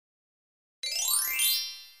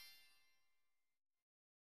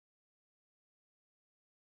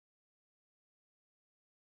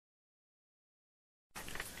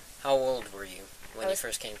How old were you when I you was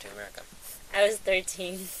first came to America? I was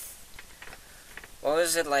 13. What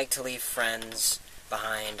was it like to leave friends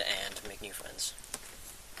behind and make new friends?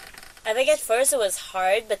 I think at first it was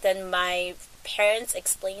hard, but then my parents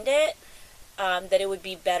explained it, that it would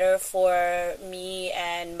be better for me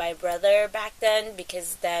and my brother back then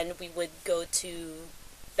because then we would go to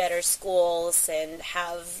better schools and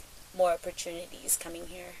have more opportunities coming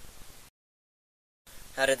here.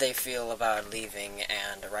 How did they feel about leaving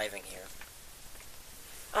and arriving here?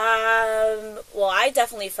 Well, I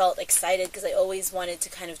definitely felt excited because I always wanted to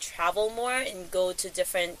kind of travel more and go to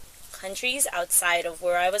different countries outside of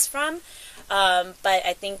where I was from. But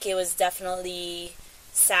I think it was definitely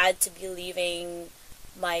sad to be leaving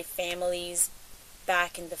my family's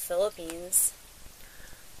back in the Philippines.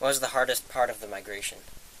 What was the hardest part of the migration?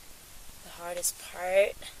 The hardest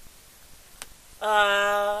part,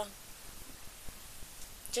 uh,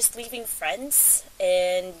 just leaving friends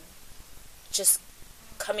and just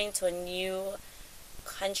coming to a new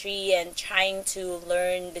country and trying to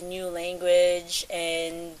learn the new language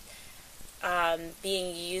and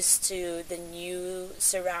being used to the new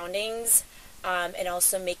surroundings, and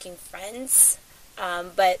also making friends.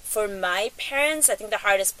 But for my parents, I think the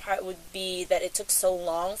hardest part would be that it took so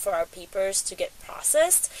long for our papers to get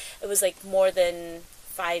processed. It was like more than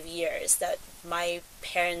 5 years that my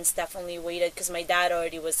parents definitely waited because my dad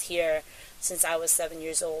already was here since I was 7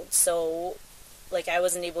 years old. So, like, I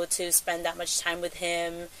wasn't able to spend that much time with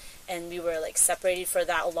him, and we were like separated for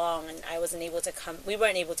that long, and I wasn't able to come. We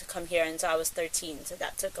weren't able to come here until I was 13, so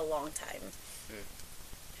that took a long time.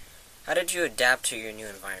 How did you adapt to your new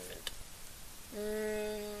environment?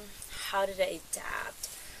 How did I adapt?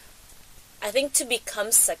 I think to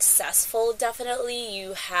become successful, definitely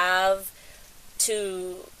you have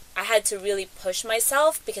to. I had to really push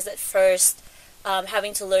myself because at first,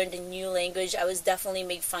 having to learn the new language, I was definitely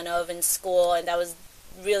made fun of in school, and that was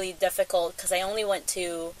really difficult because I only went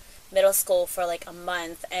to middle school for like a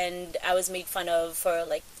month, and I was made fun of for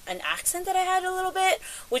like an accent that I had a little bit,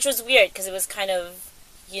 which was weird because it was kind of,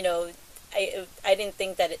 you know, I didn't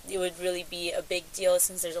think that it would really be a big deal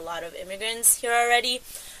since there's a lot of immigrants here already.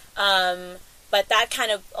 But that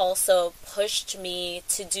kind of also pushed me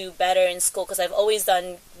to do better in school because I've always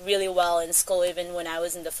done really well in school even when I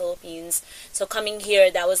was in the Philippines. So coming here,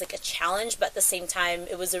 that was like a challenge, but at the same time,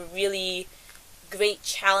 it was a really great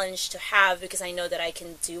challenge to have because I know that I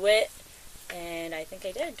can do it, and I think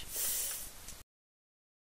I did.